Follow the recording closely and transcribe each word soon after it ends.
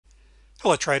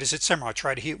Hello traders, it's Samurai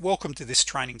Trader here. Welcome to this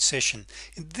training session.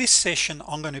 In this session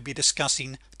I'm going to be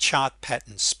discussing chart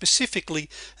patterns, specifically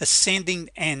ascending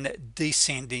and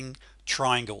descending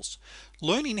triangles,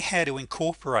 learning how to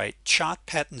incorporate chart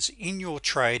patterns in your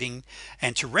trading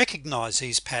and to recognize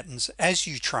these patterns as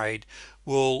you trade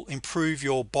will improve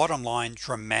your bottom line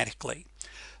dramatically.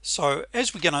 So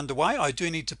as we get underway, I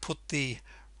do need to put the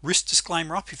risk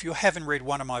disclaimer up. If you haven't read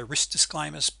one of my risk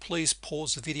disclaimers, please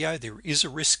pause the video. There is a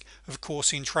risk, of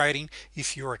course, in trading.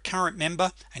 If you're a current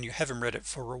member and you haven't read it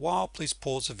for a while, please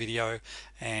pause the video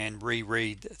and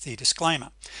reread the disclaimer.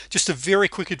 Just a very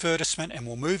quick advertisement and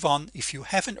we'll move on. If you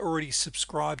haven't already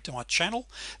subscribed to my channel,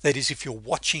 that is if you're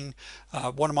watching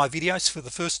one of my videos for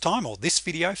the first time or this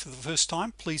video for the first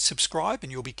time, please subscribe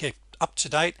and you'll be kept up to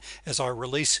date as I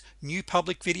release new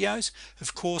public videos.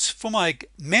 Of course, for my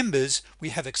members we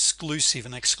have an exclusive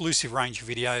range of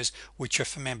videos which are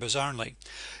for members only.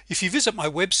 If you visit my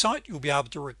website, you'll be able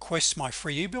to request my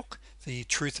free ebook, The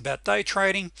Truth About Day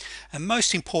Trading, and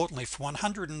most importantly, for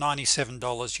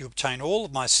 $197 you obtain all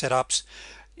of my setups,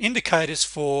 indicators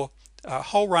for a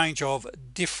whole range of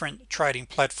different trading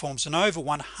platforms and over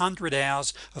 100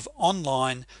 hours of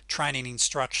online training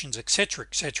instructions,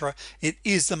 etc. It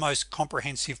is the most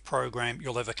comprehensive program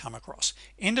you'll ever come across.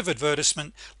 End of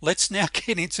advertisement. Let's now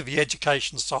get into the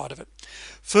education side of it.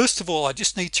 First of all, I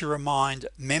just need to remind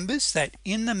members that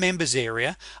in the members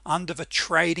area under the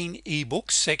trading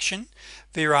ebooks section,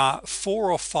 there are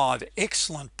 4 or 5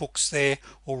 excellent books there,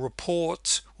 or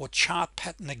reports or chart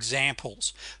pattern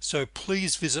examples. So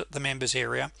please visit the members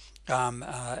area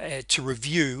to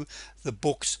review the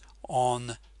books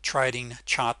on trading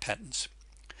chart patterns.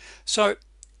 So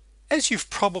as you've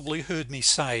probably heard me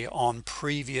say on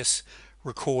previous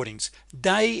recordings,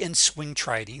 day and swing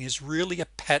trading is really a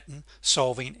pattern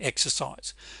solving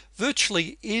exercise.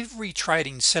 Virtually every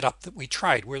trading setup that we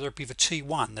trade, whether it be the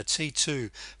T1, the T2,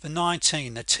 the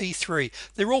 19, the T3,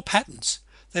 they're all patterns.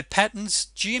 They're patterns,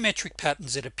 geometric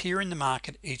patterns that appear in the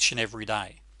market each and every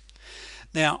day.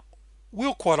 Now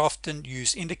we'll quite often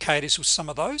use indicators with some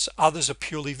of those. Others are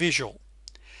purely visual.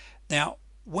 Now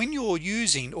when you're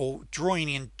using or drawing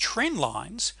in trend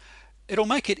lines, it'll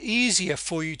make it easier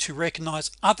for you to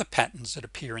recognize other patterns that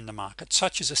appear in the market,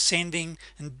 such as ascending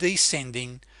and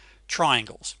descending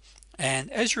triangles.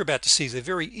 And as you're about to see, they're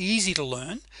very easy to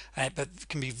learn, but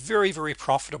can be very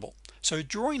profitable. So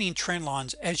drawing in trend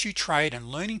lines as you trade and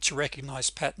learning to recognize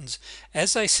patterns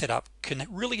as they set up can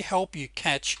really help you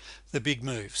catch the big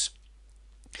moves.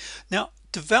 Now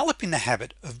developing the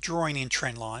habit of drawing in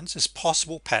trend lines as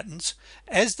possible patterns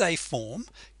as they form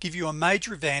give you a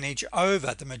major advantage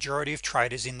over the majority of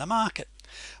traders in the market.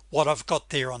 What I've got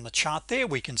there on the chart there,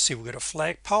 we can see we've got a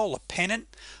flagpole, a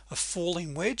pennant, a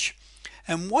falling wedge,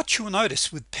 and what you'll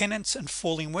notice with pennants and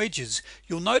falling wedges,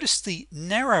 you'll notice the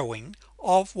narrowing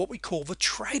of what we call the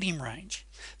trading range.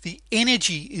 The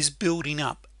energy is building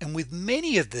up, and with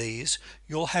many of these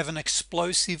you'll have an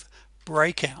explosive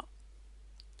breakout.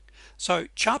 So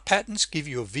chart patterns give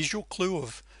you a visual clue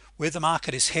of where the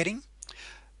market is heading.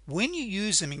 When you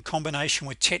use them in combination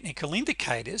with technical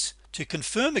indicators to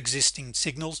confirm existing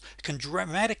signals, can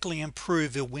dramatically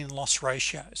improve the win-loss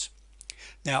ratios.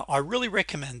 Now I really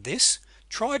recommend this.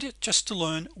 Try just to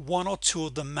learn 1 or 2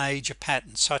 of the major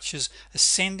patterns, such as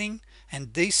ascending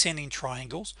and descending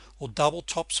triangles or double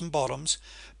tops and bottoms,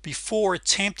 before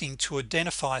attempting to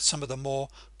identify some of the more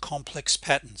complex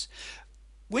patterns.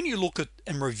 When you look at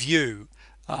and review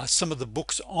some of the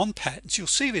books on patterns, you'll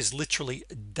see there's literally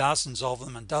dozens of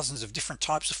them and dozens of different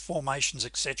types of formations,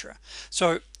 etc.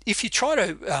 So if you try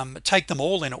to take them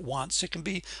all in at once, it can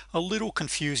be a little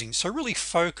confusing. So really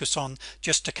focus on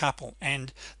just a couple,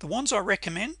 and the ones I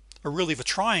recommend are really the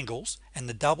triangles and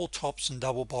the double tops and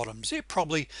double bottoms. They're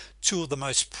probably 2 of the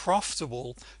most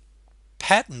profitable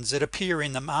patterns that appear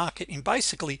in the market, in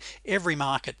basically every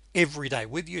market every day,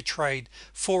 whether you trade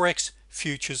forex,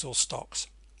 futures, or stocks.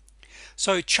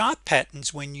 So chart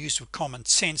patterns, when used with common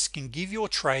sense, can give your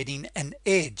trading an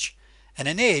edge, and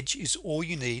an edge is all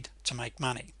you need to make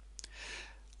money.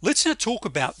 Let's now talk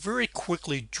about very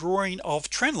quickly drawing of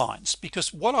trend lines,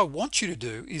 because what I want you to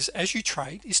do is, as you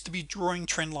trade, is to be drawing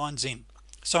trend lines in.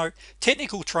 So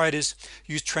technical traders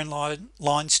use trend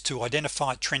lines to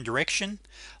identify trend direction,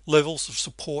 levels of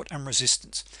support and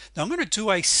resistance. Now I'm going to do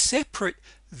a separate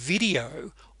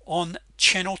video on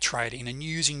channel trading and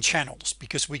using channels,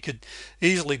 because we could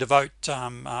easily devote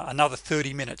another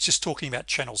 30 minutes just talking about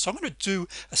channels. So I'm going to do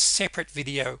a separate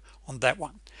video on that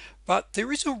one. But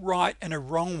there is a right and a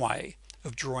wrong way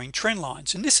of drawing trend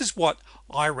lines, and this is what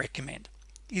I recommend.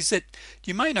 Is that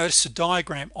you may notice a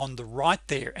diagram on the right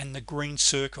there and the green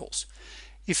circles.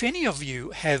 If any of you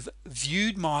have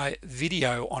viewed my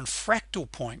video on fractal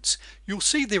points, you'll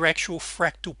see they're actual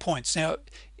fractal points. Now,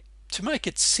 to make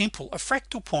it simple, a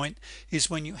fractal point is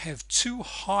when you have two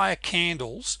higher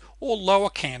candles or lower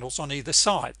candles on either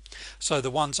side. So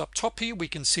the ones up top here, we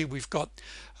can see we've got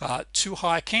two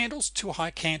higher candles, two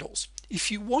high candles.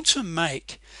 If you want to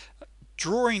make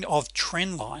drawing of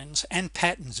trend lines and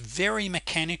patterns very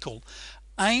mechanical,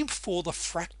 aim for the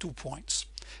fractal points.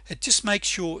 It just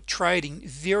makes your trading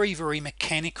very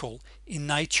mechanical in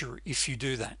nature if you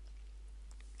do that.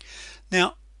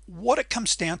 Now, what it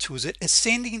comes down to is that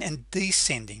ascending and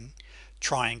descending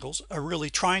triangles are really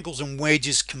triangles and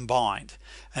wedges combined,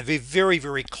 and they're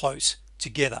very close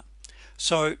together.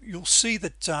 So you'll see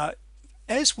that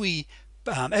as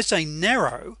they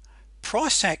narrow,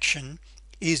 price action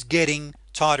is getting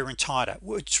tighter and tighter.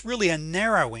 It's really a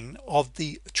narrowing of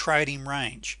the trading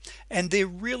range, and they're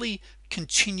really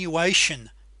continuation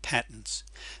patterns.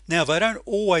 Now, they don't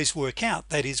always work out.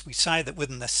 That is, we say that with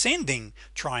an ascending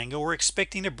triangle, we're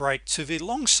expecting a break to the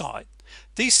long side,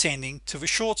 descending to the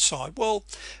short side. Well,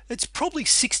 it's probably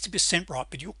 60% right,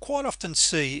 but you'll quite often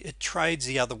see it trades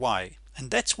the other way. And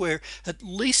that's where, at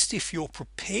least if you're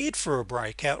prepared for a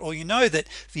breakout, or you know that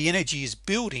the energy is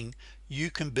building,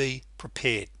 you can be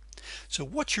prepared. So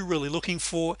what you're really looking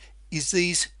for is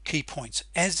these key points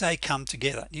as they come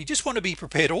together. You just want to be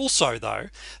prepared also, though,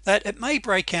 that it may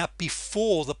break out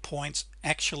before the points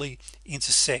actually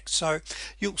intersect. So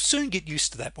you'll soon get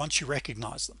used to that once you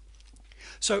recognize them.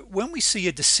 So when we see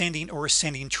a descending or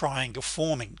ascending triangle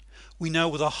forming, we know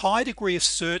with a high degree of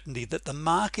certainty that the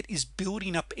market is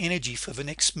building up energy for the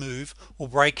next move or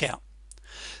breakout.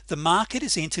 The market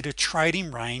has entered a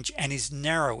trading range and is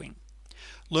narrowing.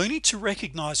 Learning to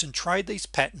recognize and trade these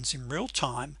patterns in real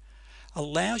time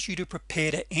allows you to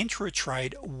prepare to enter a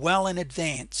trade well in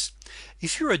advance.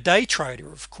 If you're a day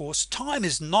trader, of course, time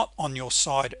is not on your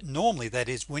side normally. That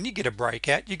is, when you get a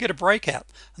breakout, you get a breakout,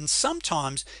 and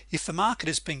sometimes if the market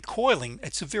has been coiling,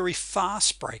 it's a very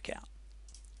fast breakout.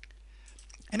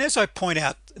 And as I point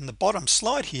out in the bottom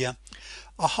slide here,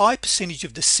 a high percentage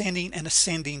of descending and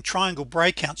ascending triangle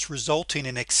breakouts result in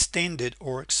an extended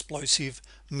or explosive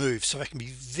move, so it can be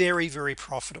very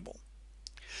profitable.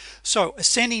 So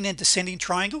ascending and descending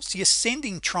triangles, the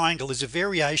ascending triangle is a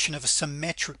variation of a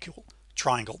symmetrical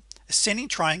triangle. Ascending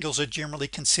triangles are generally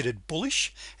considered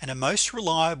bullish and are most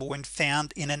reliable when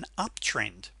found in an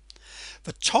uptrend.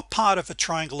 The top part of a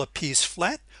triangle appears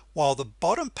flat, while the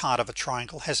bottom part of a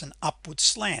triangle has an upward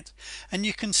slant. And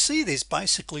you can see there's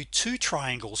basically two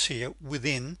triangles here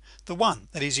within the one.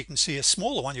 That is, you can see a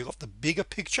smaller one, you've got the bigger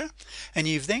picture, and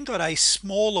you've then got a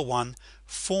smaller one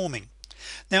forming.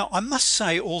 Now, I must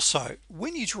say also,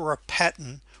 when you draw a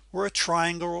pattern or a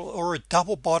triangle or a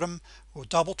double bottom or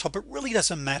double top, it really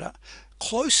doesn't matter.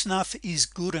 Close enough is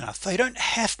good enough. They don't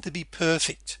have to be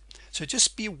perfect, so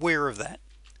just be aware of that.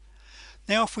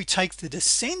 Now, if we take the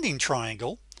descending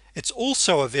triangle, it's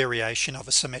also a variation of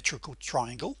a symmetrical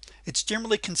triangle. It's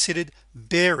generally considered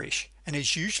bearish and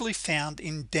is usually found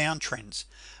in downtrends.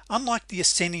 Unlike the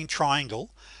ascending triangle,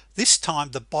 this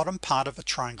time the bottom part of a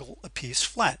triangle appears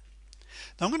flat.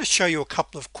 Now, I'm going to show you a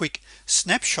couple of quick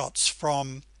snapshots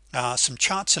from some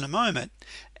charts in a moment,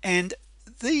 and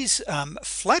these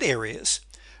flat areas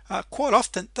quite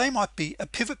often they might be a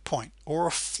pivot point or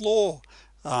a floor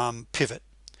pivot.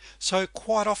 So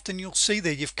quite often you'll see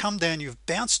there you've come down, you've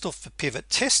bounced off the pivot,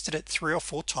 tested it 3 or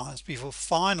 4 times before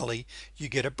finally you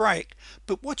get a break.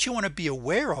 But what you want to be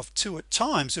aware of too, at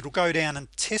times it'll go down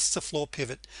and test the floor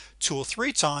pivot 2 or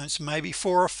 3 times, maybe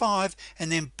 4 or 5,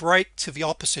 and then break to the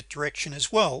opposite direction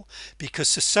as well,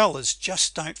 because the sellers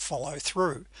just don't follow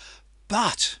through.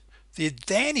 But the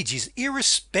advantage is,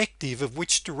 irrespective of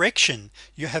which direction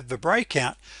you have the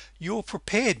breakout, you're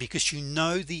prepared because you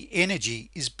know the energy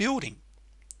is building.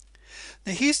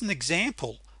 Now, here's an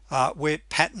example where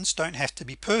patterns don't have to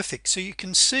be perfect. So you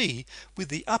can see with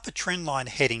the upper trend line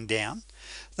heading down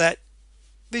that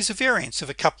there's a variance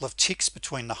of a couple of ticks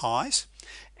between the highs,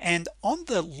 and on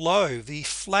the low, the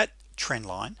flat trend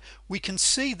line, we can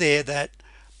see there that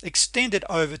extended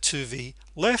over to the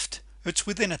left, it's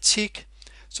within a tick.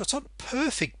 So it's not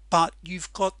perfect, but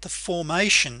you've got the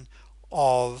formation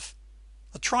of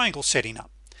a triangle setting up.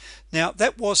 Now,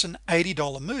 that was an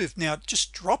 $80 move. Now it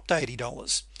just dropped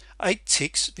 $80, 8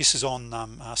 ticks. This is on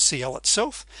CL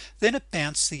itself. Then it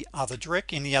bounced in the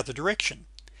other direction.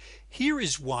 Here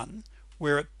is one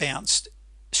where it bounced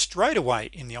straight away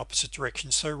in the opposite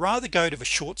direction. So rather go to the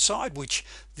short side, which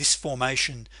this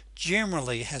formation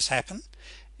generally has happened,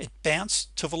 it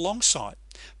bounced to the long side,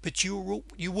 but you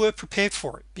were prepared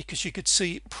for it because you could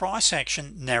see price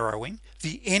action narrowing,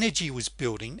 the energy was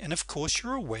building, and of course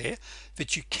you're aware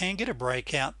that you can get a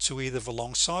breakout to either the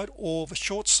long side or the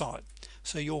short side,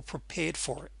 so you're prepared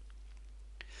for it.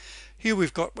 Here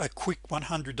we've got a quick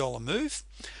 $100 move.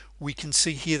 We can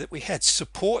see here that we had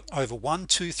support over 1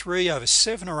 2 3 over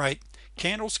 7 or 8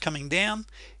 candles coming down,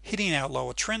 hitting our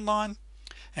lower trend line,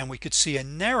 and we could see a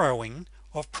narrowing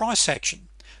of price action.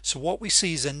 So what we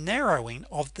see is a narrowing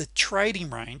of the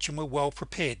trading range, and we're well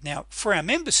prepared. Now for our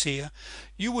members here,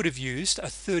 you would have used a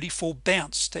 34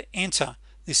 bounce to enter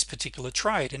this particular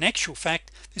trade. In actual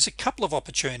fact, there's a couple of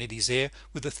opportunities there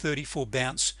with a 34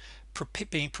 bounce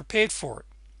being prepared for it.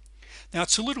 Now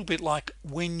it's a little bit like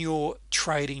when you're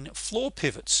trading floor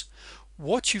pivots.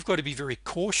 What you've got to be very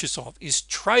cautious of is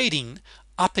trading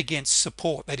up against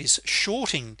support, that is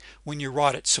shorting when you're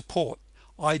right at support.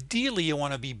 Ideally you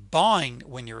want to be buying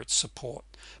when you're at support,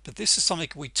 but this is something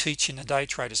we teach in the Day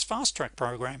Traders Fast Track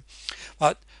program.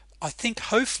 But I think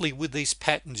hopefully with these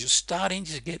patterns you're starting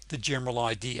to get the general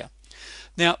idea.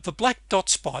 Now the black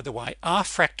dots, by the way, are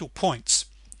fractal points.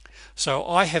 So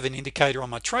I have an indicator on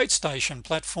my TradeStation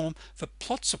platform that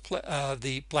plots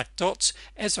the black dots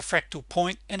as a fractal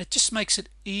point, and it just makes it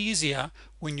easier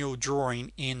when you're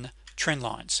drawing in trend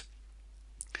lines.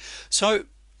 So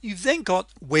you've then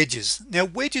got wedges. Now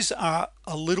wedges are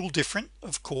a little different,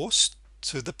 of course,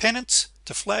 to the pennants,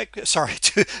 to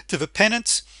the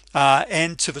pennants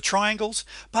and to the triangles,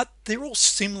 but they're all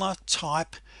similar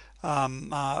type,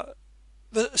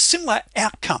 similar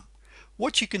outcome.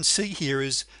 What you can see here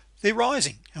is they're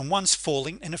rising and one's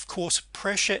falling, and of course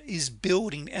pressure is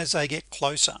building as they get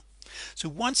closer. So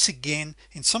once again,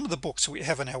 in some of the books we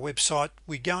have on our website,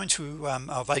 we go into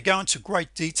they go into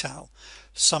great detail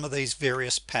some of these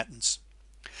various patterns.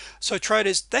 So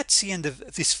traders, that's the end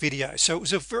of this video. So it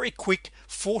was a very quick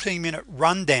 14-minute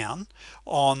rundown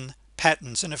on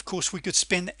patterns, and of course we could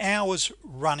spend hours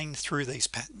running through these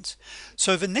patterns.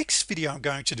 So the next video I'm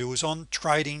going to do is on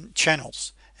trading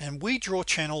channels, and we draw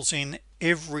channels in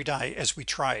every day as we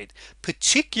trade,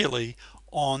 particularly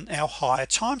on our higher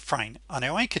time frame on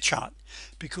our anchor chart,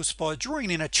 because by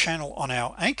drawing in a channel on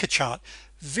our anchor chart,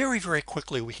 very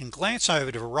quickly we can glance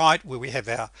over to the right where we have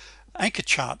our anchor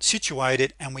chart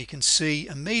situated, and we can see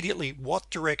immediately what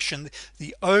direction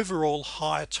the overall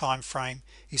higher time frame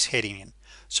is heading in.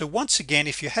 So once again,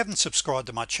 if you haven't subscribed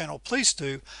to my channel, please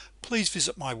do. Please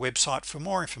visit my website for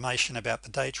more information about the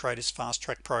Day Traders Fast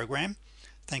Track program.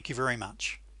 Thank you very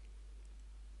much.